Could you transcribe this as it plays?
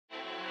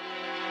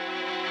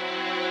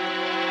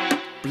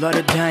Blood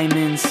of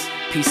diamonds,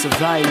 piece of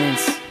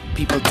violence,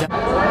 people die.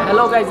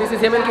 Hello guys, this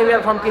is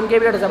Kbriderz from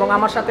Kbriderz এবং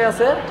আমার সাথে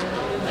আছে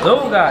Hello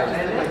guys,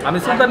 আমি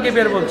সুলতান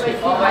কেবিয়ার বলছি।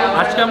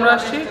 আজকে আমরা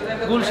আসছি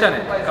গুলশানে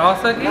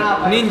Kawasaki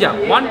Ninja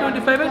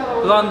 125 এর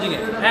launching A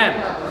and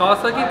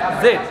Kawasaki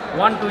Z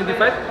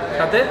 125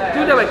 সাথে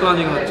দুইটা বাইক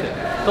লঞ্চিং হচ্ছে।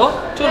 তো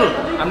চলুন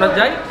আমরা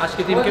যাই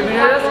আজকে টিম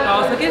Kbriderz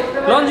Kawasaki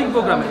লঞ্চিং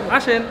প্রোগ্রামে।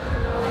 আসেন।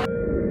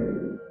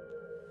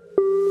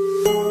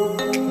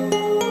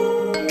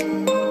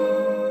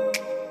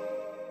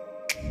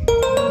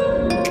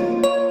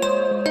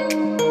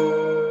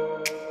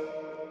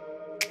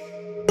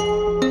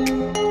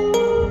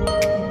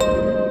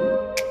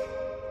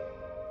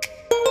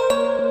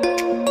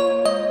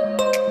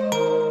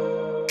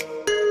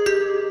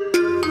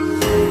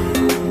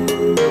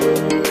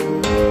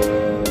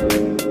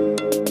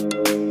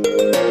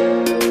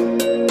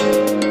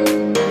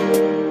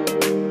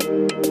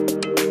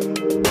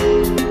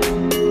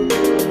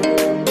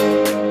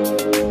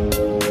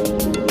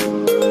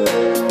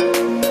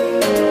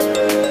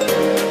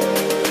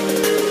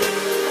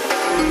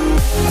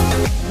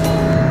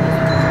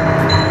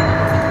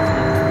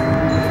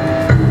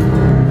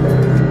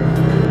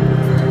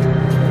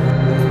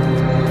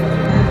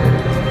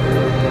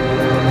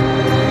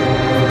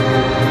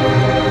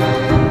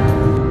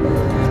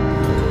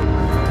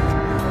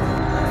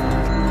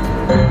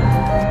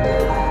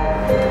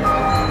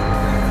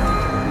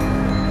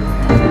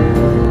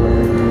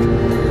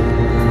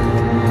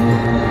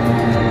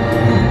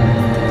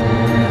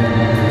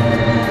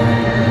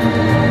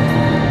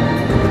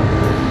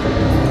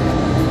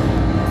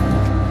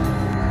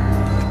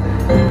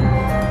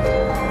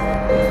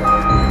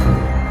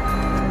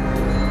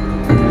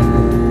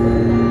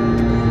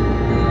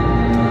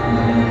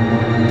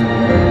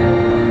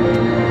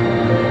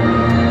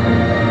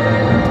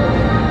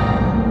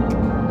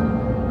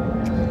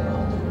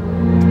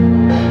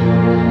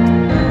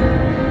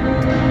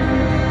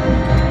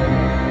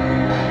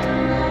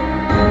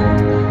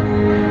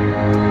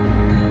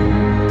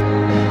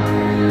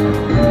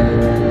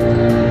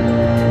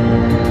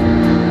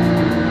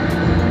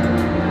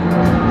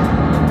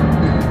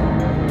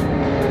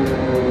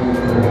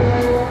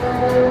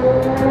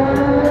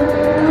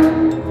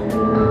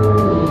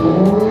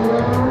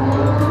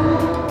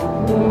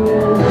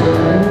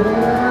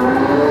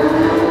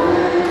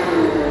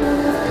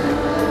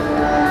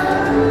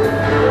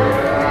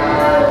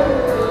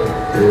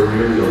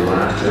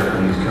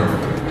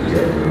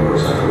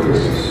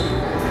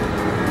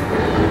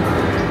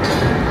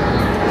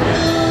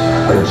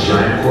 A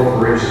giant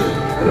corporation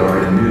that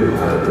already knew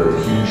how to build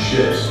huge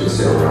ships to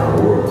sail around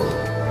the world.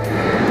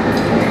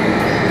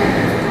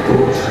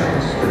 Bullet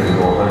trains that can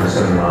go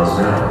 170 miles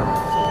an hour,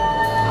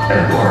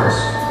 and parts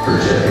for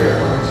jet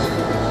airplanes.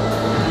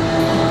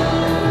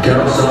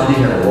 Kawasaki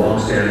had a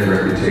long-standing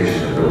reputation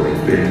of building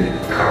big,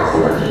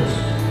 powerful engines.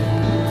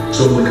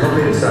 So when the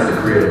company decided to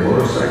create a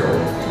motorcycle,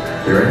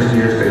 their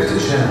engineers faced a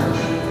challenge: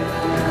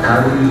 how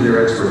to use their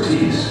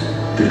expertise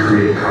to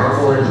create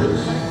powerful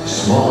engines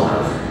small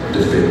enough to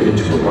fit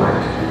into a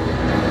bike.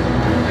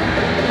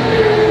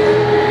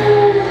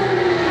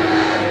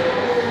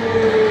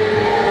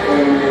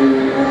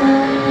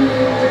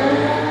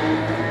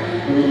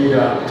 We need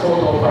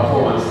total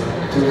performance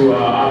to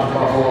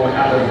outperform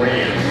other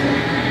brands.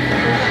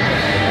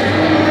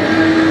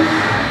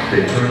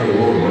 They turned the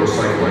world of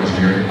motorcycle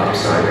engineering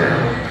upside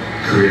down,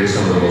 creating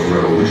some of the most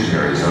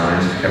revolutionary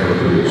designs ever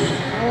produced.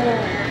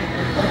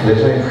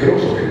 Design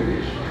philosophy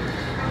is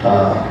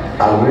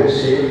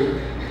aggressive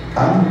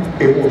and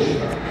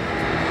emotional.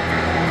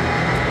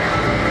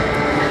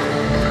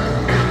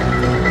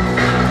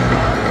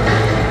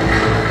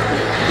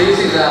 This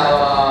is our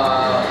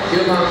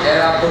human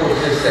error proof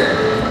system.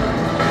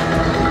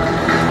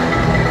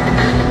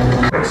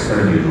 It's an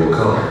unusual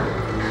color,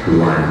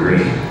 lime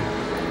green.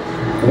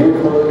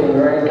 beautiful looking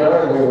green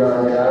color we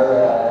run,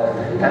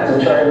 that's a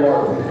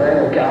trademark thing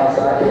of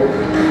Kawasaki.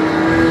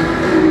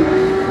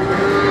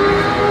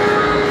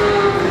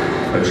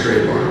 A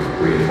trademark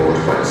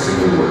reinforced by a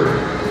single word: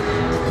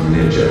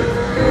 Ninja.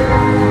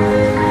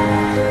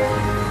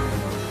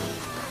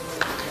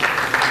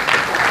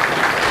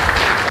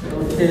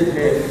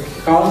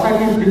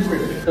 Kawasaki is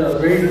different. It's a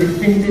very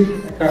distinctive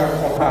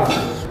of us.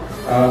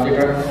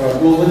 যেটা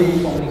globally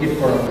communicate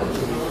করা হয়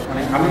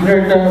মানে আমরা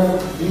একটা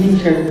meaning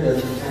share করতে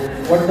চাই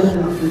what does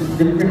this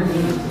different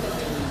mean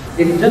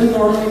it just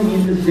not only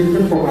means it's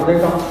different from other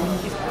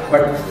companies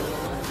but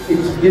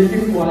it's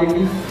built-in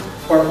quality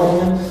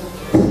performance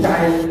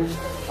style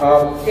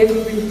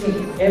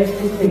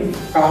everything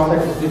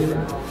Kawasaki is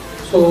different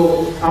so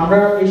আমরা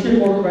Asian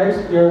Motorbikes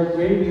we are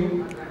very new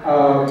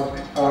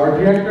our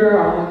director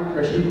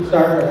Rashid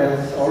sir has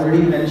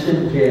already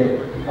mentioned that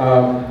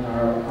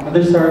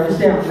আমাদের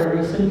সার্ভিসে আমরা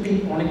recently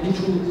অনেক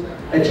কিছু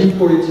achieve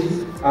করেছি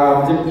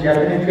আমাদের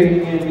জাপানি training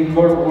A we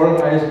got world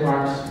highest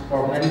marks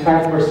of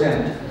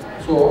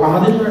 95% so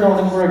আমাদের জন্য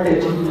অনেক বড় একটা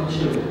অ্যাচিভমেন্ট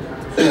ছিল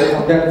so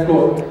on that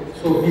floor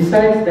so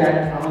besides that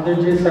আমাদের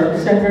যে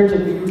সার্ভিস সেন্টার যে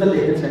ভিডিওটা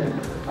দেখেছেন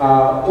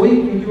ওই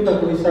ভিডিওটা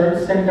রিসার্চ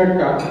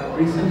সেন্টারটা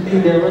recently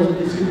there was a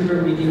distributor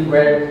meeting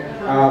where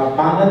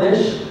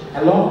Bangladesh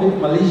along with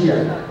Malaysia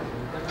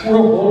পুরো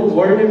হোল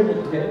ওয়ার্ল্ডের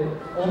মধ্যে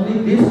only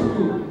these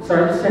two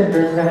service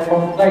centers have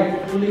complied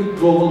fully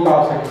global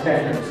Kawasaki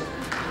standards.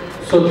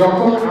 So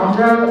যখন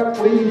আমরা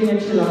ওই মিটিংয়ে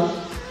ছিলাম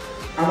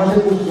আমাদের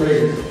খুব ধরে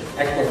গেছে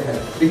এক কথায়,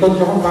 বিকজ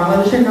যখন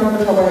বাংলাদেশের নামটা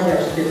সবার আগে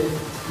আসছে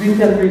we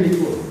felt really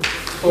good.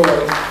 So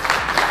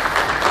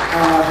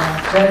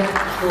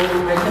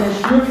I can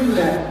assure you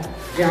that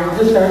যে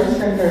আমাদের সার্ভিস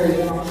সেন্টার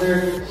এবং আমাদের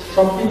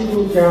সবকিছু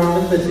যে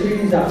আমাদের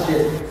ফ্যাসিলিটিস আছে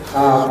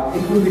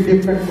it will be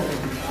different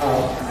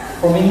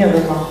from any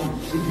other company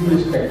with due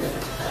respect.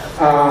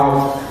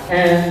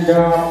 And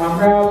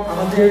আমরা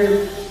আমাদের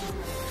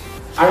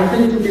আরেকটা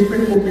কিছু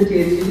ডিফারেন্ট করতে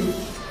চেয়েছি,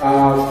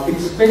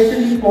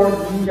 especially for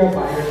Ninja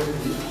buyers.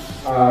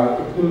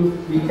 It will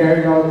be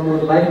carried out for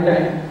a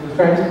lifetime. We'll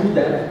try to do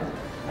that.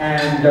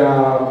 And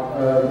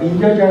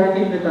Ninja যারা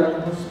কিনবে তার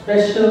জন্য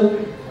স্পেশাল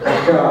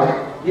একটা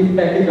gift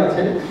package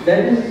আছে.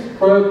 That is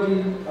probably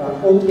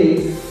okay,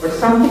 but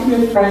something we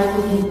are trying to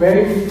do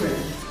very different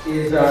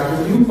is the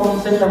new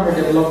concept আমরা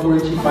develop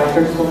করেছি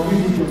bikers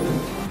community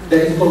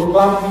that is called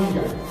Club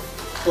Ninja.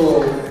 So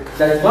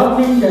that Club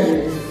Ninja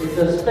is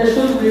a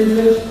special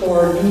privilege for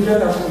Ninja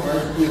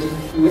customers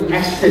to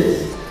access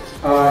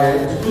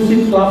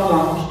exclusive club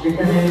lounge.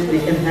 They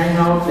can hang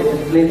out, they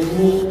can play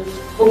pool.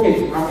 Okay,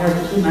 I'm here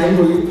to tonight.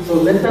 So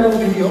let's have a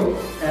video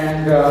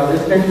and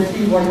let's try to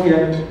see what we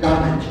have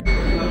done.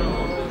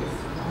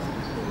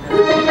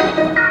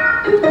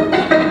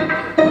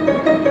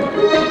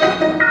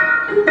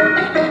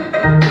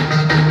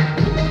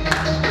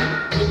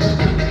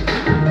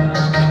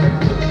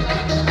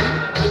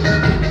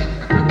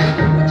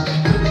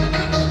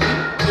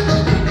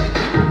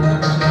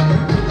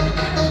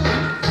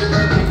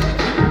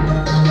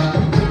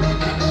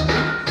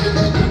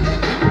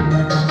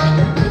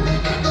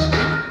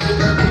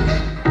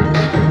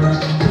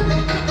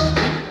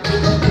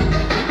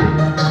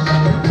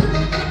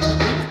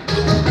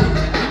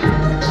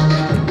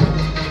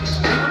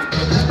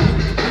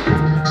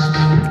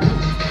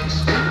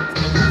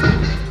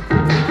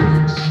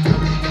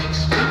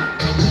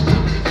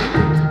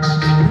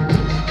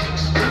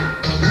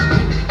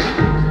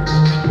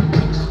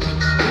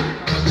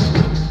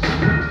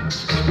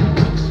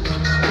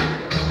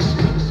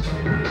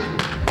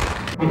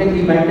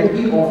 এই বাইকটা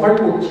কি offer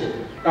করছে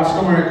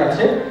কাস্টমারের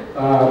কাছে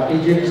এই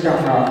জিনিসটা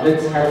আমরা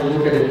let's have a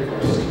look at it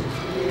first.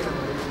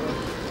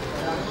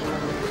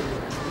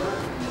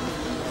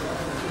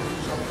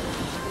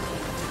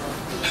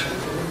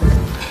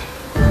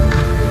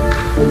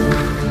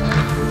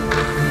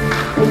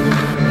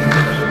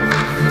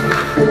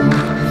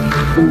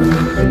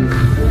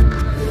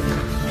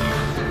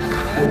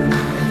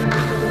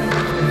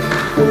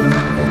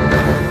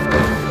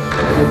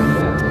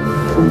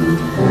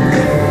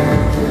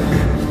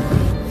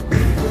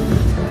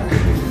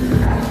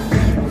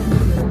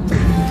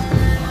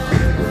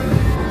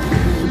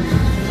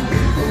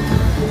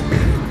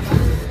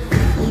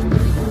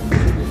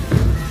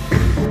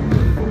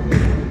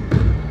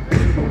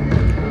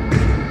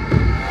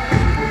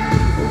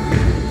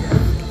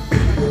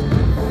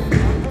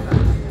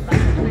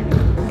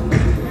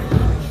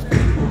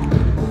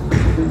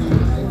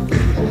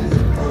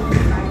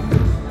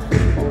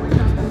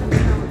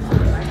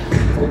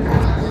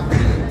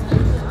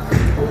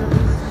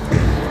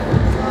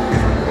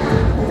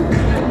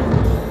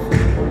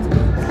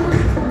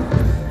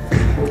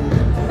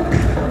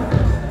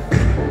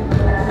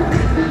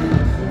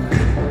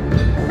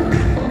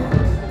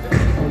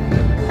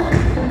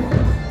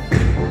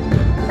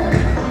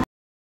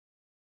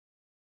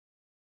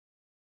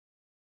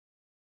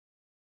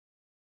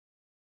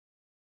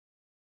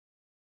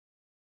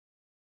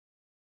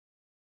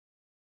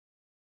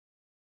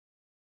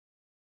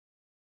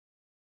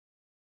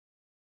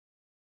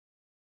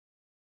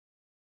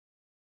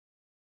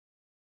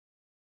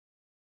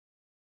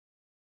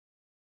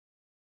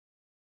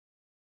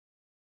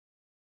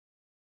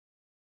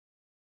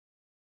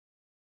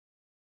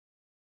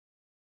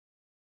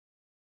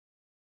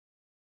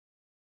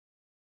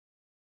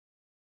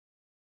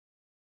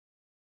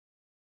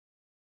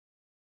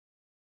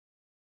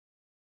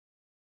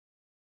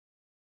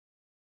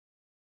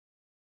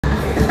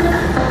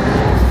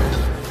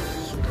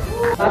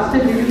 লাস্টে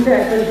ভিডিওতে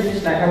একটা জিনিস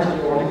দেখা ছিল,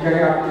 অনেক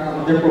জায়গায় আপনারা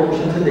আমাদের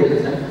প্রমোশনসে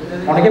দেখেছেন,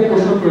 অনেকে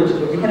প্রশ্ন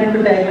করেছিল এখানে একটা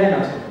ট্যাগলাইন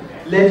আছে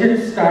লেজেন্ড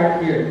স্টার্ট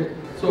হিয়ার।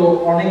 সো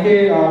অনেকে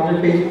আমাদের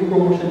ফেসবুক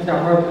প্রমোশনসে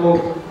আমরা তো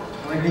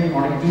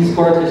অনেক টিজ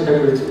করার চেষ্টা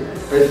করেছি,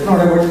 it's not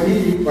about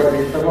teasing but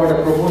it's about a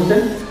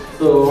promotion.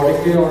 তো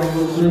অনেকে অনেক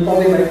বলছিল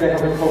কবে বাইক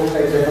দেখাবেন, কবে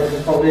বাইক দেখাবেন,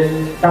 কবে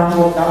দাম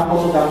কত।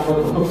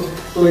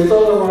 তো ইটস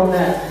অল অ্যাবাউট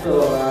দ্যাট। তো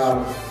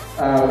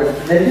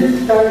লেজেন্ড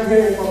স্টার্ট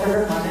হিয়ার এই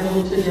কথাটার মানে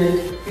হচ্ছে যে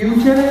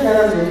ফিউচারে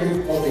যারা লেজেন্ড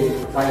হবে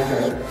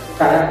বাইকার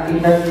তারা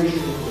ইন্ডাস্ট্রি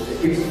শুরু করবে।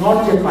 ইটস নট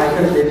যে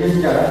বাইকার লেজেন্ড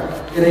যারা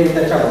এরা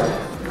এটা চালাবে।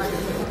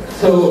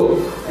 So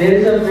there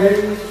is a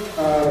very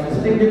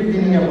distinctive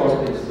meaning about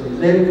this. So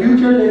their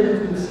future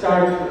legends will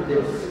start with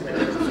this.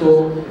 So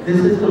this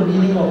is the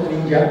meaning of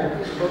Ninja.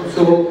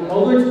 So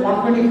although it's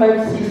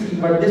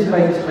 125cc, but this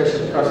bike is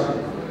special, trust me.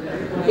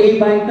 A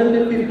bike has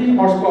 15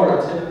 horsepower,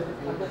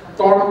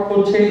 torque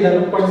হচ্ছে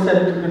 11.7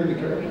 Newton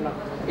meter.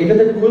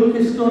 এটাতে dual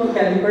piston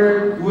caliper,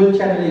 dual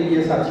channel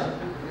ABS আছে,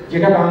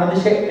 যেটা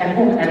বাংলাদেশে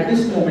এখন at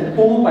this moment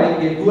কোনো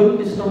বাইকে dual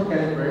piston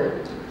caliper,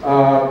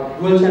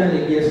 dual channel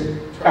ABS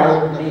কারণ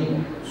নেই.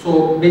 So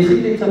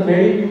basically it's a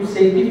very new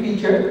safety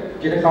feature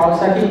যেটা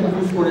Kawasaki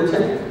introduce করেছে.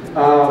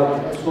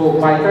 So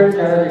biker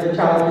যারা যেটা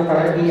চালাবে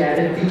তারা এই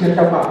added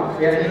featureটা পাবে,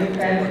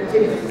 and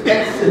it's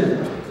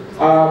excellent.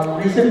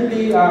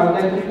 Recently,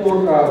 like before,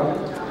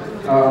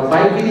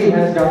 Bike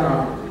has done a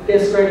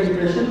test ride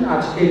impression.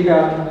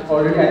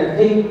 Already, I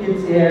think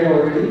it's aired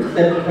already,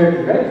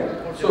 7:30, right?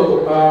 So,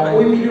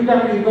 we video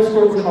time request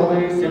for সবাই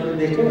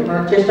দেখে আমরা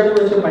চেষ্টা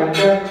করেছি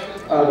বাইকটা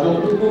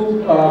যতটুকু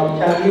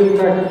চালিয়ে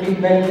ওটা একটা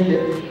ফিডব্যাক দিতে।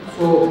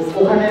 So,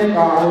 ওখানে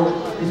আরো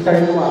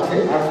বিস্তারিত আছে।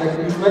 আর like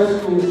request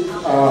to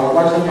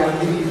watch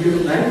the video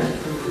tonight.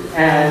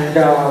 And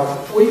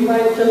ওই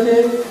বাইকটাতে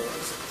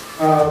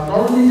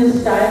not only the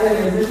style and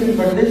everything,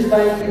 but this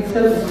bike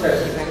itself is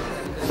special.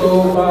 So,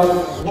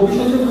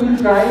 obviously we will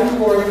try to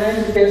organize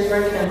a test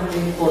ride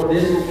campaign for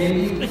this.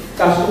 Maybe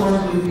customers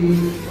will be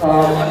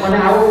 1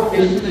 hour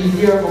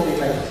easier for the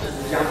bike.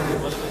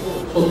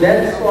 So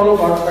that's all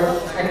about. But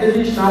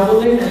actually,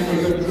 Snabole and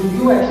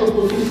Judio actually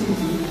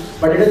 40cc,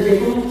 but it is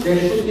able to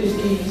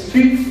 150cc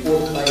street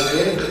sports bike.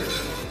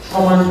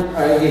 Someone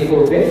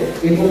করবে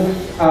এবং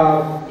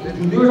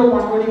Judio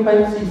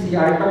 125cc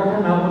আর একটা কথা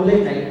না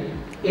বললেই নাই,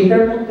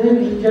 এটার মধ্যে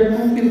Ninja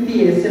 250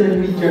 SLM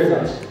features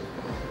আছে.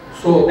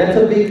 So that's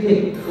a big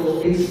thing. So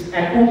it's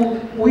এখন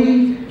ওই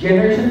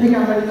generation থেকে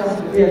আমরা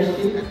কাছে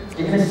আসছি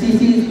যেখানে CC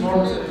is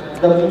not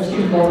the most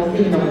important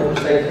thing in a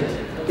motorcycle.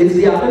 It's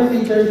the other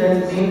features that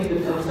make the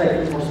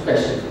motorcycle more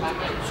special.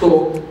 So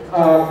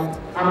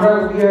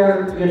we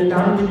are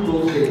done with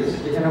those days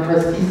যেখানে আমরা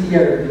CC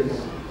আর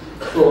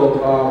So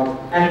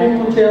এখন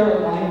হচ্ছে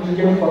অনেক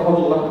Ninja নিয়ে কথা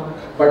বললাম,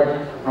 but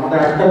আমাদের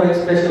আরেকটা বাইক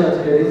স্পেশাল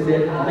আছে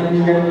Riderz অনেক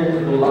Ninja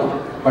নিয়ে বললাম,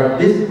 but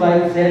this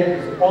bike Z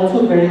is also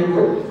very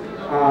good.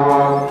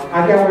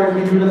 আগে আমরা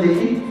ভিডিওটা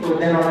দেখি, so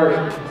then our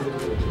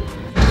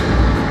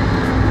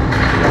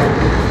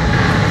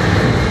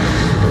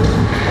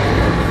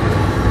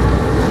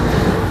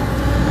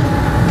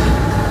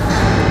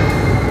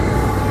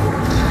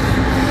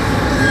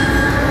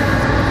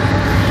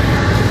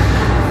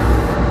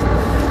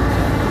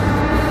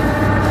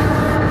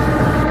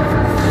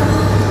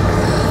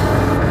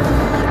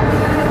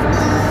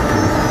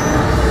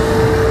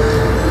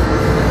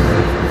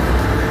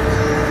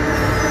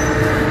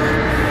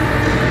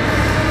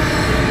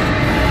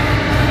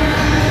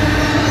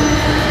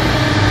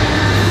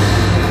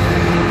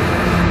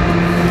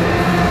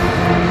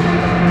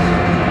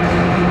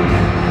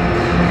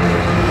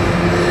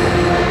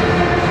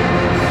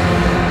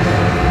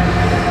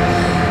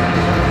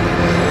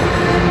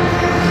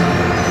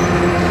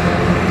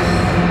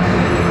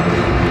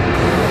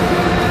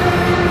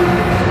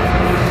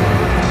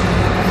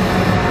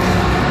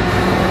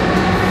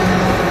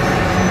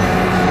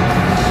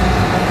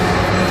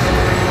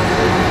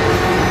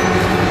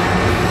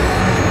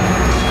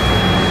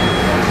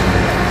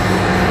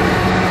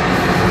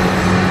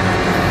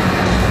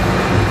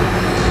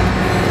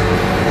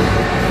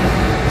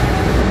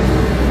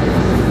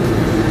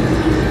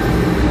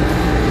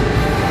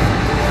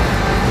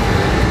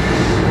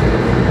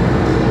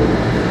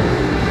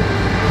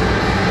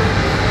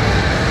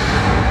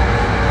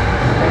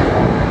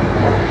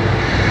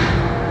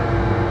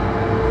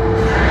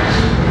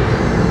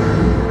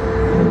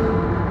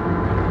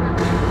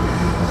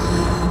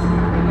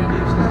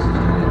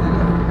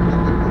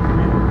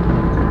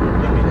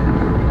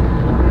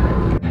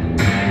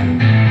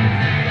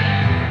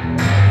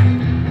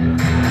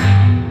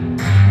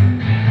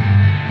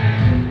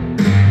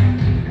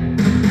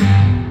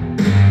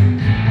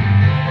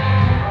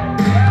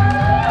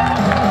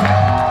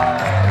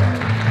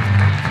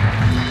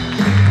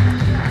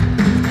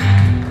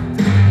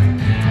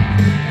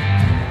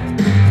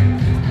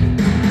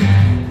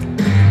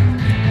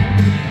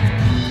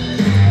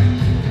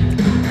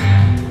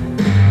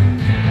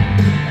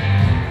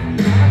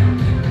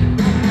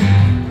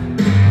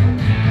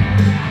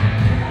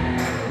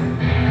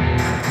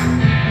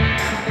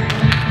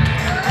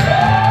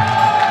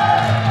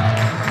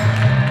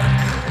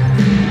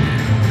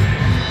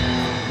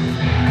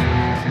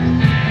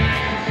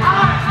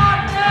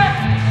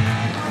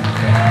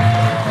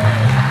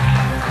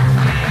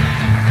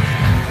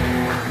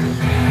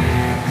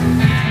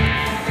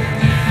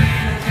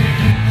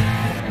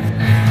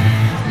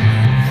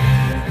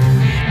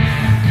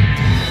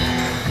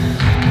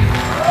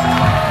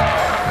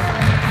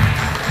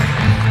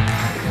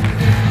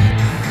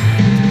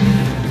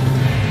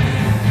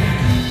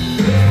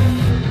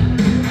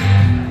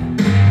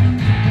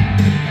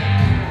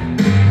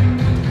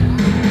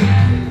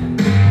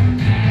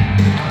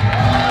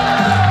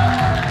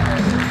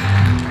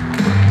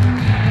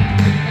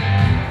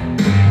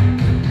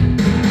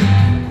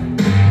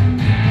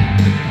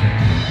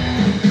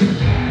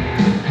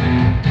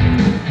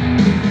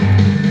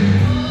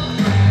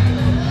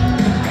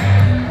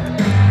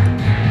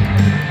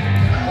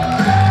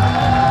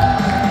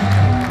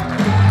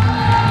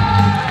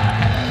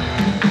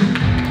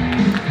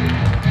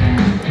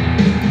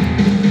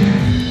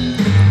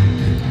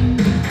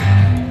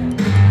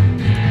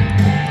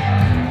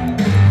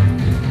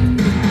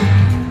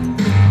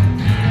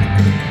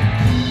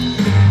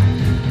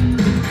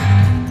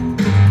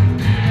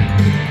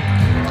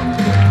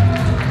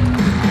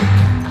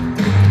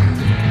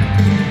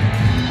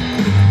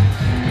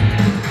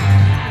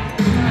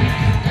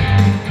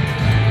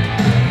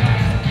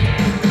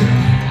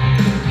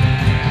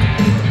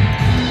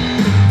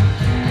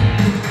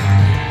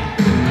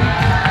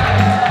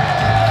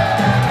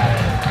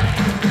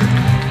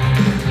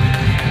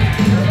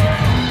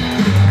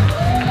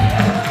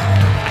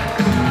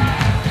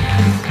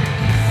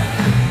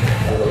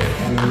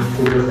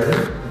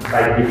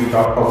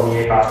bikebp.com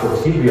নিয়ে কাজ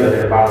করছি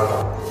 2012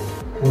 সাল।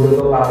 মূলত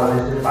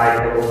বাংলাদেশের বাইক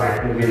এবং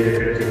বাইকিং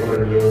রিলেটেড যেগুলো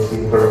news,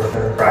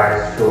 information, price,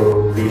 showroom,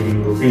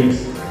 review, tips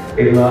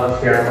এগুলো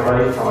শেয়ার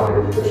করাই আমাদের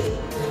উদ্দেশ্য,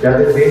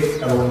 যাতে দেশ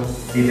এবং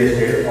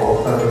বিদেশের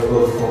অবস্থানগত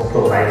সমস্ত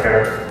বাইকার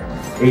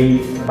এই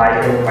বাইক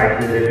এবং বাইক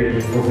রিলেটেড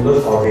ইনফোগুলো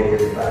সহজেই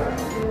পেতে পারে।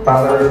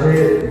 বাংলাদেশে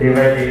ডে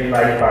বাই ডে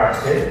বাইক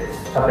বাড়ছে,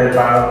 সাথে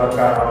বাড়ার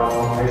দরকার আমার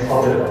মনে হয়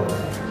সচেতনতা।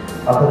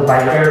 অর্থাৎ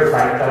বাইকার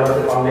বাইক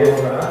চালাতে পারলেই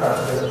হবে না, তার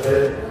সাথে সাথে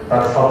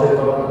তার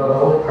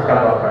সচেতনতাও থাকা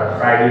দরকার।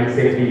 রাইডিং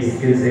সেফটি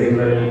স্কিলস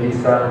এগুলো নিয়ে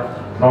কিছুটা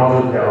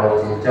নজর দেওয়া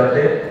উচিত,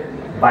 যাতে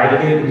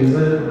বাইকের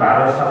ইউজের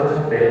বাড়ার সাথে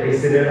সাথে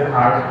অ্যাক্সিডেন্টের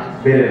হার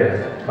বেড়ে যায়।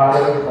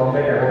 বাংলাদেশ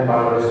গভর্নমেন্ট এবং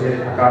বাংলাদেশে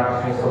থাকা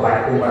সমস্ত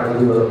বাইক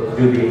কোম্পানিগুলো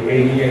যদি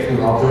এই নিয়ে একটু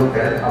নজর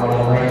দেন, আমার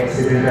মনে হয়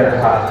অ্যাক্সিডেন্টের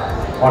হার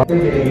অনেক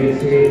বেড়ে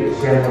গিয়েছে।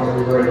 শেয়ার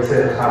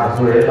মার্কেটের হাত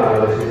ধরে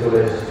বাংলাদেশে চলে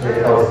এসেছে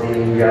কাওয়াসাকি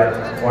নিনজা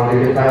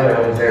 125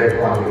 এবং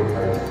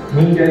Z125।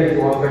 Ninja is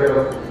one kind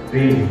of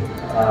dream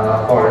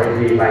for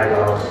every bike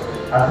লাভার।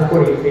 আশা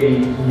করি এই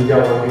নিনজা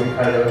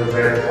 125 এবং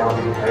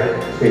Z125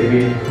 সেই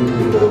ড্রিম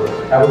ফুলফিল করবে।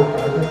 এবং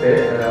তার সাথে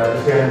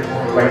শেয়ার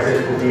বাইকের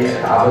প্রতি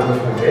একটা আবেদন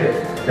থাকবে,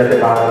 যাতে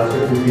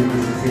বাংলাদেশের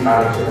 250cc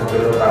পারমিশনের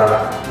জন্য তারা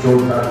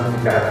জোরদার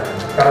ভূমিকা রাখে।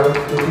 কারণ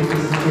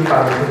 250cc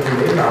পারমিশন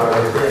দিলে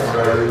বাংলাদেশে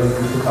আমরা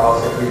কিছু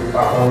কাওয়াসাকি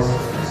পারফরমেন্স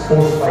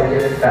স্পোর্টস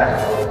বাইকের দেখা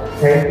হবে।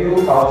 থ্যাংক ইউ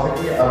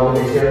কাওয়াসাকি এবং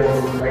এশিয়ার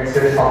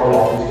মোটরবাইকসের সকল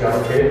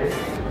অফিসিয়ালকে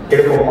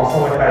এরকম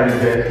অসম একটা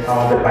ইভেন্ট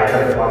আমাদের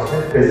বাইকারদের মাঝে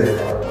প্রেজেন্ট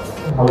করার।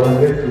 ভালো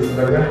থাকবেন, সুস্থ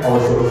থাকবেন,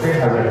 অবশ্যই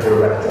হেলমেট পরে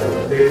রাখতে হবে।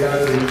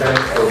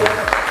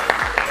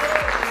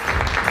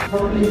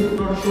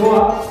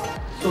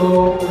 So,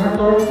 ওনার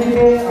তরফ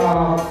থেকে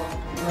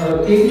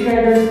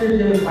Kbriderz এর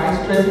যে ভাইস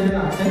প্রেসিডেন্ট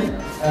আছেন,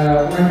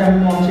 ওনাকে আমি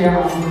মঞ্চে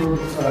অনুরোধ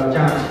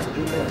জানাচ্ছি।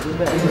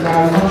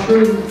 I'm not sure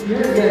he's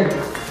here yet.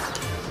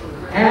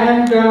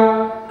 And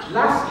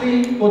lastly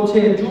হচ্ছে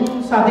জুন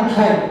সাদিক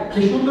ভাই, যে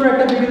সুন্দর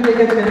একটা ভিডিও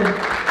দেখেছেন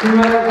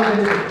সিনেমার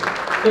মধ্যে।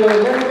 So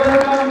let's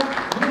welcome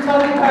June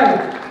Sadiq ভাই।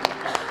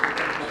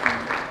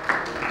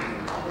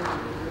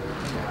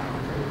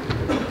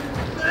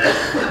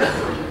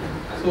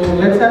 So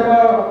let's have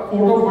a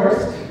photo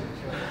first.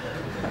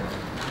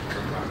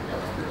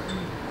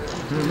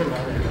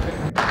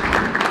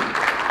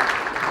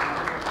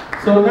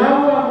 So now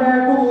আমরা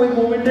এখন ওই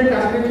মোমেন্টের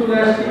কাছে চলে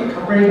আসছি।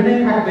 আপনারা এখানেই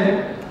থাকবেন,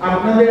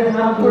 আপনাদের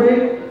হাত ধরে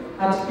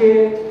আজকে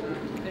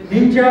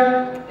নিনজা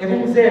এবং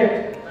জেড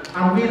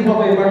আনভিল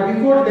হবে। But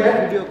before that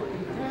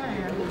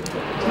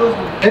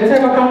let's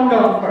have a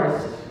countdown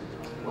first.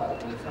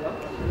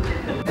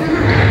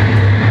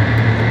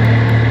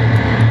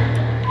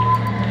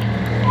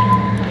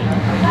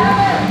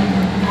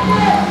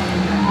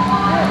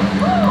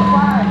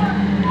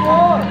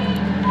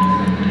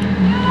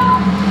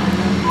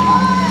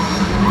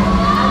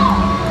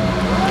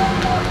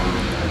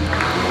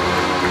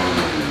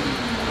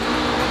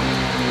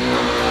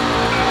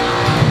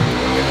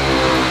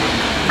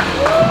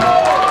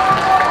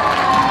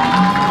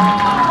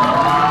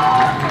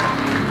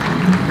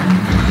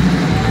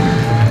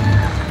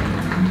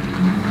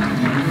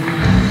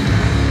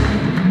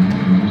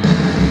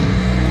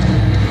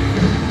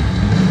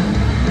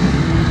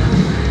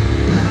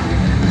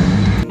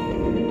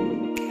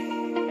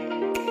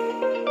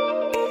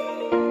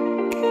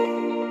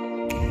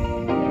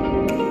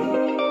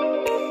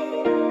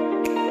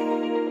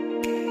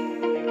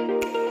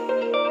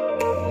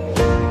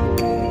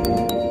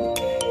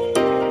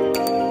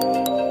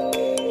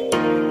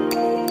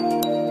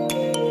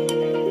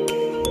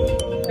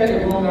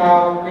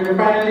 We're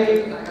finally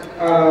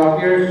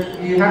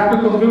we have to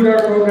conclude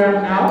our program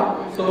now.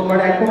 So, but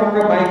এখন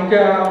আমরা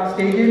বাইকটা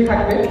স্টেজে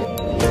থাকবে।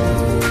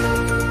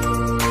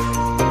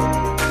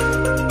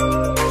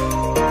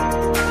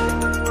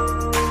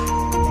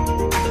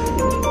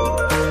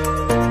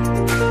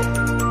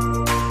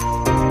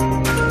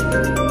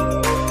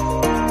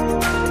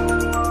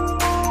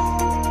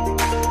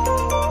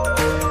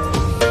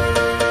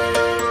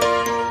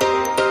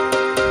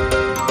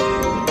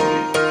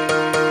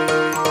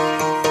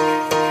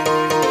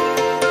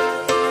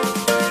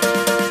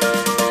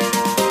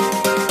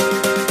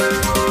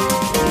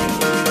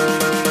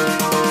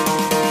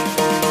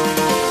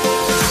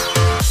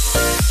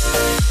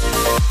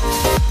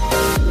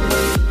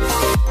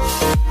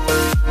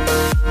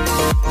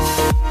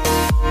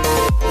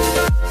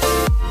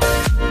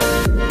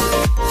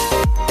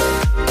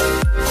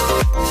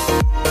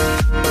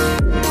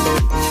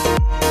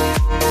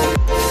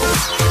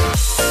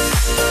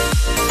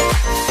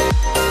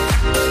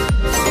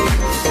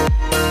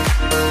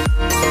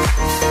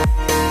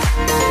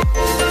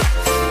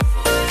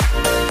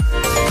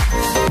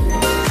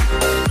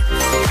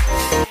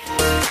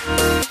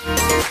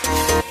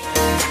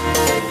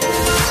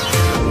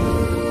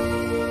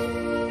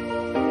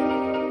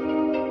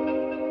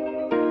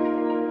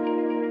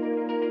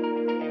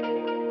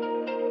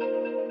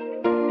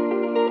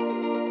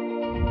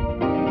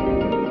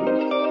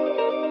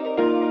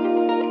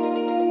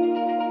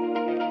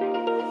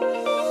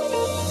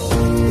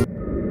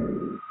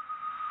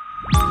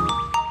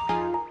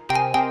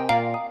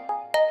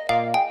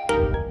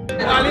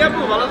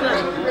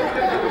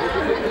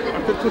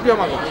 ছুটিও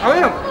মাখো আমি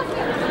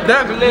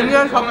দেখ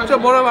দুনিয়ার সবচেয়ে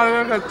বড়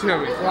বার্গার খাচ্ছি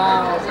আমি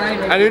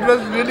and it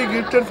was really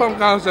gifted from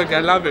Kawasaki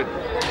I love it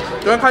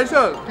তুমি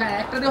খাইছো হ্যাঁ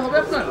একটা দিয়ে হবে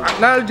আপনার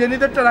না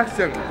জেনিদেরটা রাখছি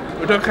আমি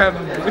ওটা খাই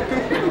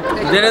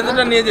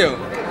জেনিদেরটা নিয়ে যাও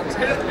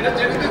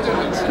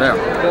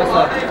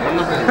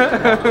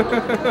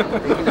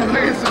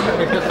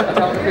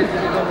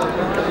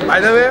বাই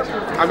দ্য ওয়ে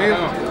আমি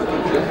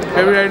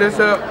Kbriderz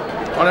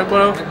অনেক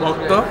বড়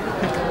ভক্ত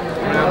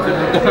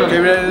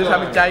Kbriderz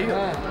আমি চাই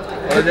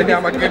যদি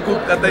আমাকে খুব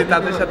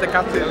তাদের সাথে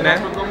কাছে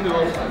নেয়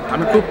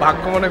আমি খুব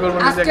ভাগ্য মনে করবো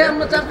আজকে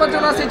আমরা 4-5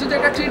 জন আছি যদি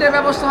একটা ট্রিটের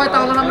ব্যবস্থা হয়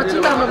তাহলে আমরা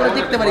চিন্তা ভাবনা করে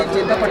দেখতে পারি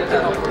যে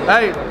ব্যাপারটা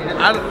এই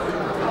আর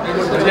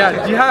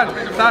জিহান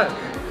স্যার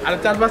আর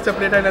 4-5টা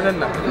প্লেট আইনা দেন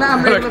না না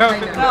আমরা এগুলো খাই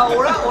না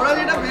ওরা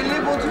যেটা মেনলি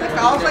বলছে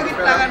কাওয়াসাকির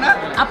টাকা না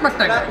আপনার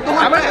টাকা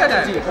আমার টাকা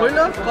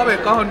হইলো কবে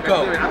কখন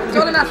কবে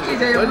চলেন আজকে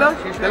যাই হইলো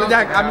তাহলে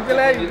যাক আমি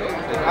তাহলে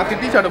আজকে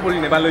টি-শার্টও পরি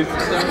না ভালো হইছে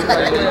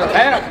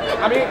হ্যাঁ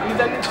আমি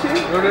ইন্টার নিচ্ছি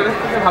রোডের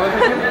থেকে ভালো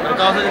থাকেন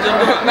কাওয়াসাকির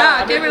জন্য না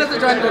Kbriderz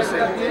জয়েন করছে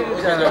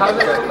ভালো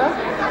থাকেন না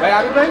ভাই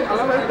আমি ভাই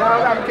আল্লাহ ভাই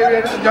তাহলে আমি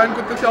Kbriderz জয়েন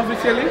করতেছি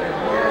অফিশিয়ালি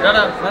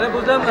দাদা মানে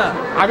বুঝলাম না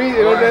আমি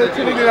রোডের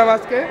ছেড়ে দিলাম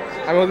আজকে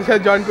আমি ওদের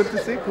সাথে জয়েন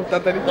করতেছি খুব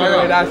তাড়াতাড়ি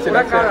Kbriderz আসছে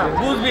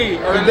বুঝবি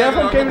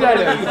দেখুন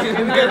Kbriderz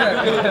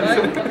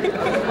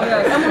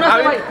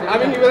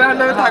আমি হিমেলের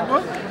নামে থাকবো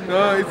তো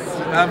it's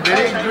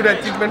very good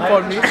achievement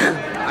for me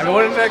আমি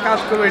ওর সাথে কাজ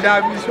করবো এটা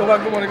আমি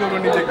সৌভাগ্য মনে করবো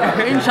নিজেকে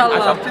ইনশাআল্লাহ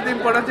সবচেয়ে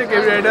ইম্পর্টেন্ট হচ্ছে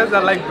Kbriderz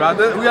R like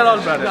brother we are all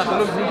brother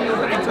কোনো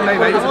কিছু নাই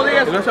ভাই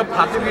এগুলো সব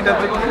ফাঁকি পিটা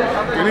থেকে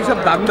এগুলি সব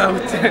দান্দা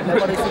হচ্ছে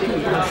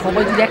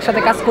সবাই যদি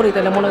একসাথে কাজ করি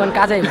তাহলে মনে করেন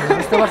কাজে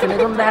বুঝতে পারছেন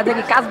এখন দেখা যায়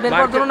কি কাজ বের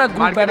করার জন্য না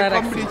গ্রুপ বানায়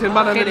রাখছি কম্পিটিশন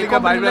বানানোর লিগা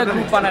বাইরে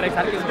গ্রুপ বানায়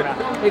রাখছি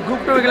এই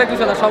গ্রুপটা গেলে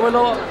কিছু না সবাই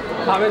হলো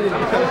ভাবে দিন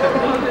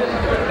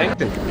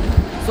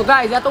সো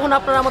গাইজ এতক্ষণ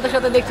আপনারা আমাদের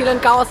সাথে দেখছিলেন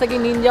Kawasaki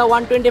Ninja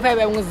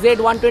 125 এবং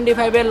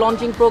Z125 এর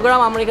লঞ্চিং প্রোগ্রাম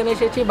আমরা এখানে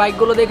এসেছি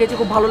বাইকগুলো দেখেছি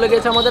খুব ভালো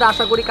লেগেছে আমাদের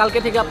আশা করি কালকে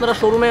থেকে আপনারা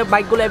শোরুমে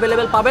বাইকগুলো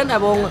অ্যাভেলেবেল পাবেন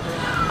এবং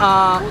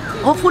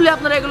হোপফুলি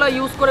আপনারা এগুলো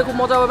ইউজ করে খুব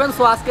মজা পাবেন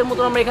সো আজকের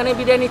মতন আমরা এখানেই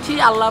বিদায় নিচ্ছি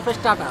আল্লাহ হাফেজ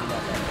টাটা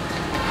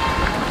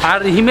আর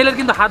হিমেলের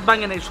কিন্তু হাত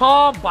ভাঙে নেই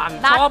সব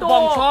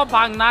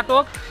ভাঙ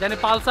নাটক জানি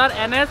পালসার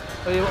NS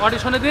ওই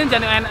অডিশনে দিন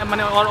জানি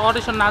মানে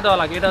অডিশন না দেওয়া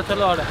লাগে এটা হচ্ছে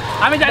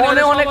আমি জানি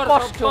অনেক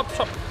কষ্ট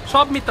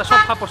সব মিথ্যা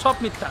সব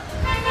মিথ্যা